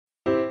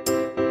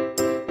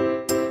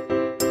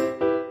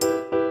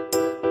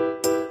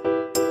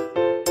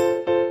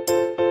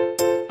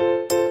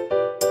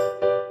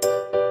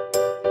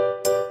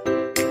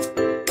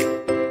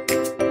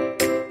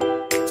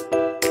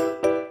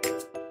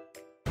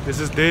This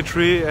is day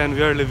 3 and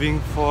we are leaving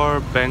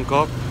for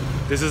Bangkok.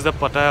 This is the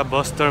Pattaya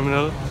bus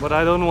terminal, but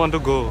I don't want to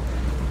go.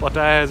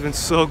 Pattaya has been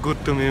so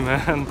good to me,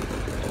 man.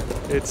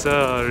 It's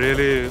a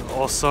really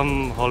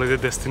awesome holiday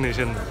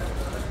destination.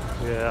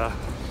 Yeah,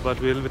 but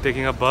we'll be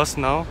taking a bus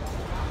now.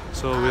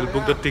 So we'll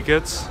book the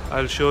tickets.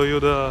 I'll show you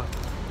the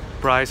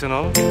price and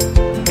all.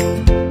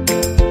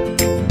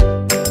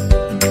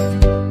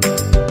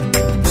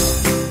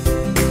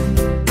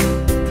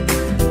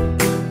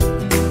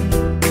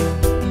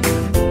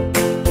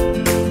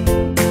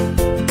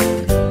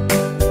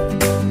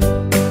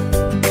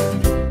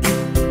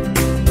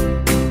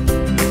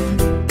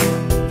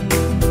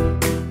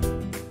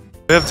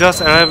 We have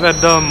just arrived at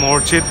the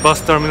Morchit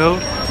bus terminal,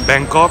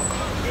 Bangkok.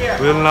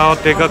 We'll now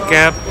take a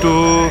cab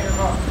to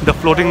the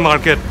floating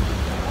market.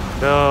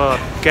 The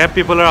cab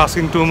people are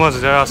asking too much.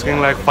 They're asking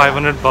like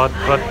 500 baht,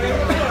 but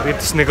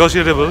it's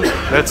negotiable.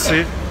 Let's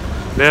see.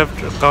 They have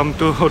come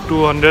to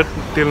 200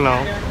 till now.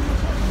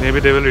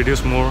 Maybe they will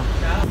reduce more.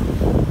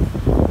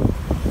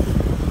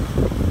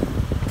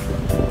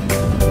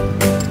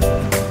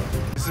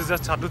 This is a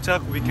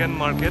Chatuchak weekend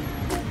market.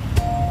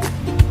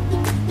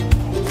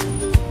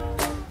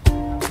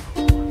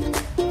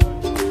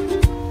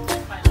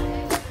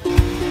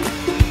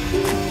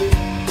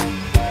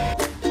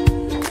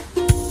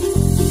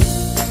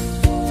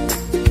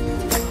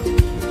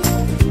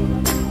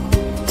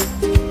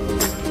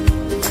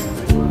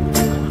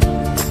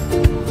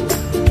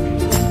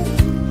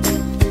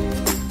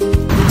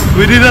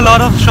 We did a lot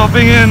of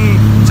shopping in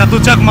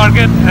Chatuchak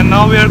market and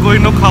now we are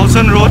going to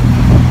Khausan Road.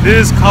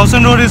 This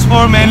Khausan Road is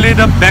for mainly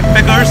the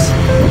backpackers.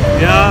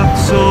 Yeah,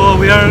 so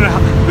we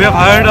have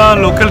hired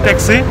a local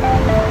taxi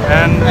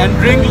and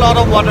drink a lot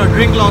of water.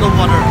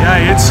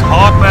 Yeah, it's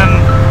hot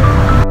and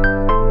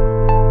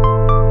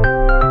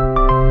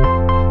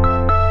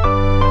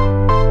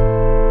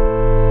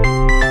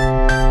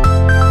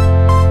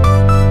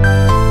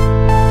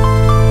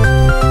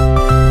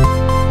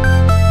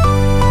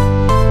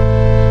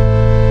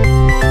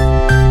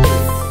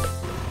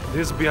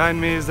this behind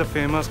me is the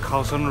famous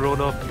Khausan Road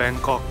of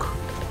Bangkok.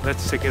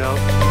 Let's check it out.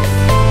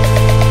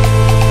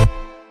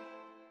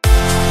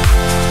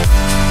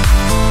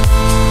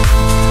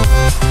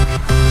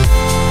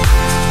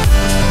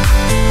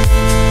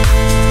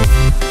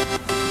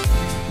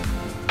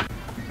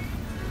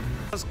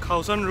 This is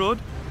Khausan Road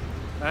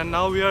and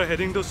now we are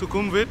heading to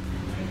Sukhumvit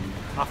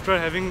after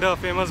having the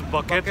famous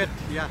bucket.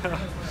 Yeah.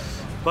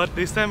 But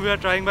this time we are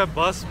trying by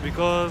bus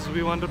because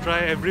we want to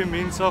try every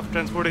means of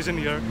transportation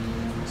here.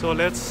 So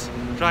let's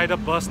try the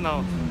bus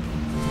now.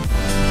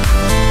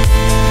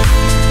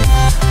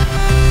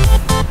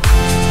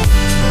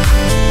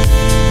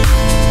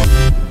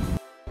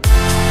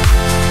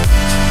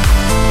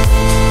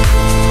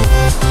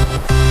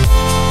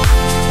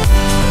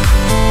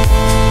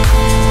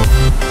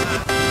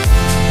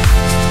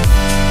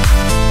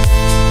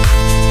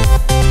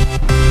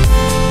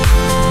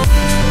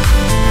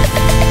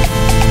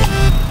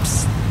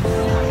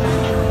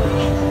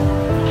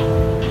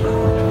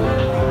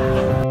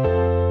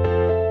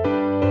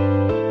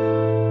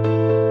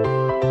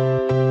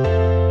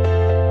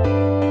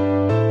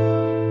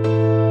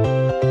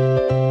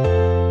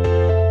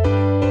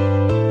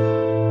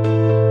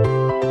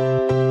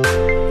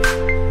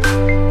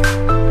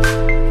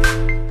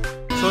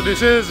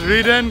 This is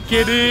Reed and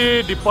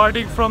Kaydee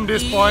departing from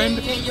this point.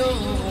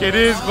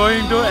 Kaydee is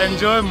going to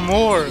enjoy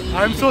more.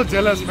 I'm so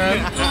jealous,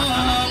 man.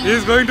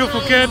 He's going to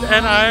Phuket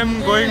and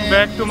I'm going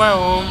back to my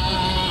home.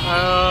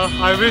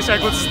 I wish I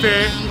could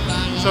stay.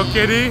 So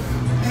Kaydee,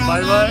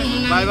 bye bye.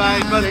 Bye bye.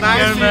 It was Take nice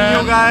care,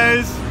 seeing you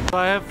guys. So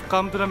I have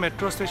come to the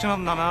metro station of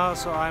Nana,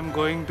 so I'm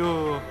going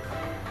to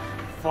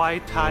Phai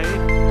Thai.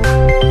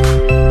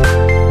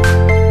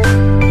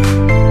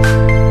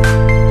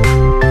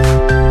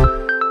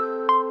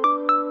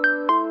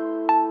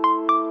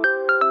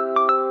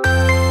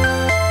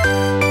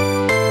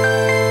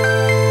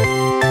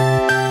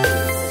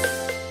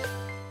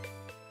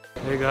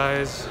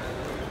 Guys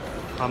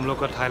हम लोग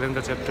का Thailand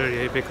का chapter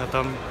यहीं पे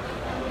ख़त्म।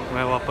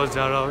 मैं वापस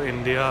जा रहा हूँ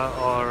इंडिया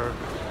और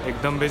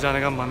एकदम भी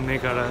जाने का मन नहीं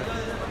कर रहा है।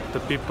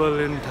 The people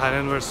in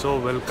Thailand were so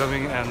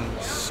welcoming and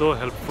so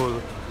helpful.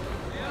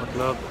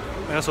 मतलब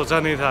मैंने सोचा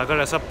नहीं था,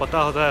 अगर ऐसा पता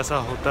होता ऐसा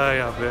होता है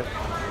यहाँ पे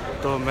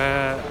तो मैं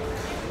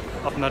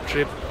अपना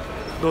ट्रिप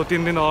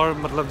 2-3 दिन और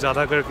मतलब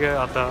ज़्यादा करके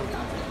आता,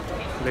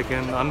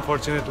 लेकिन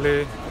अनफॉर्चुनेटली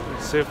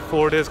सिर्फ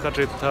 4 डेज़ का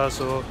ट्रिप था।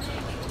 सो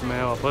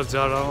मैं वापस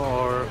जा रहा हूँ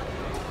और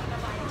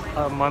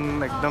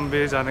मन एकदम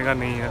भी जाने का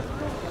नहीं है,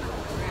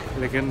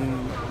 लेकिन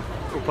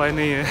उपाय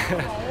नहीं है।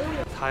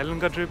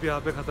 थाईलैंड का ट्रिप यहाँ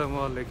पे ख़त्म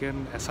हुआ,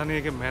 लेकिन ऐसा नहीं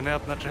है कि मैंने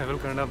अपना ट्रैवल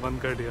करना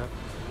बंद कर दिया।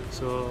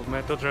 सो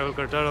मैं तो ट्रैवल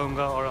करता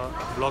रहूँगा और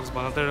ब्लॉग्स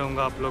बनाते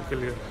रहूँगा आप लोग के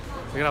लिए,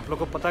 लेकिन आप लोग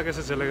को पता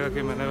कैसे चलेगा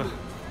कि मैंने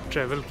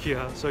ट्रैवल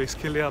किया। सो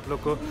इसके लिए आप लोग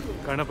को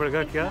करना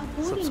पड़ेगा क्या,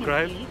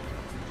 सब्सक्राइब।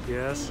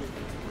 यस,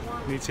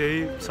 नीचे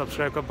ही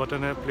सब्सक्राइब का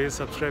बटन है, प्लीज़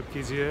सब्सक्राइब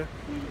कीजिए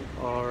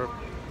और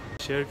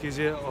शेयर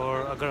कीजिए।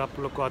 और अगर आप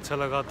लोग को अच्छा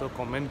लगा तो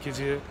कमेंट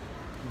कीजिए,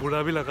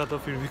 बुरा भी लगा तो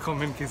फिर भी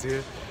कमेंट कीजिए।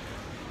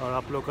 और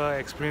आप लोग का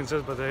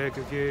एक्सपीरियंसेस बताइए,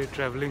 क्योंकि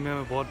ट्रैवलिंग में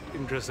मैं बहुत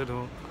इंटरेस्टेड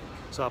हूँ।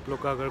 सो आप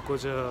लोग का अगर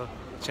कुछ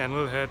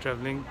चैनल है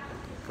ट्रैवलिंग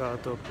का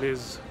तो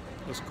प्लीज़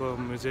उसको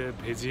मुझे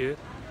भेजिए,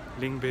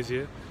 लिंक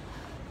भेजिए।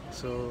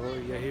 सो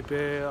यहीं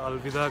पे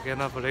अलविदा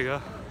कहना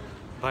पड़ेगा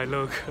भाई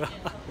लोग।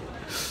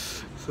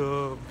 सो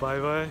bye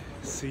bye,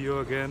 C you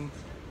again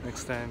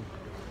next time.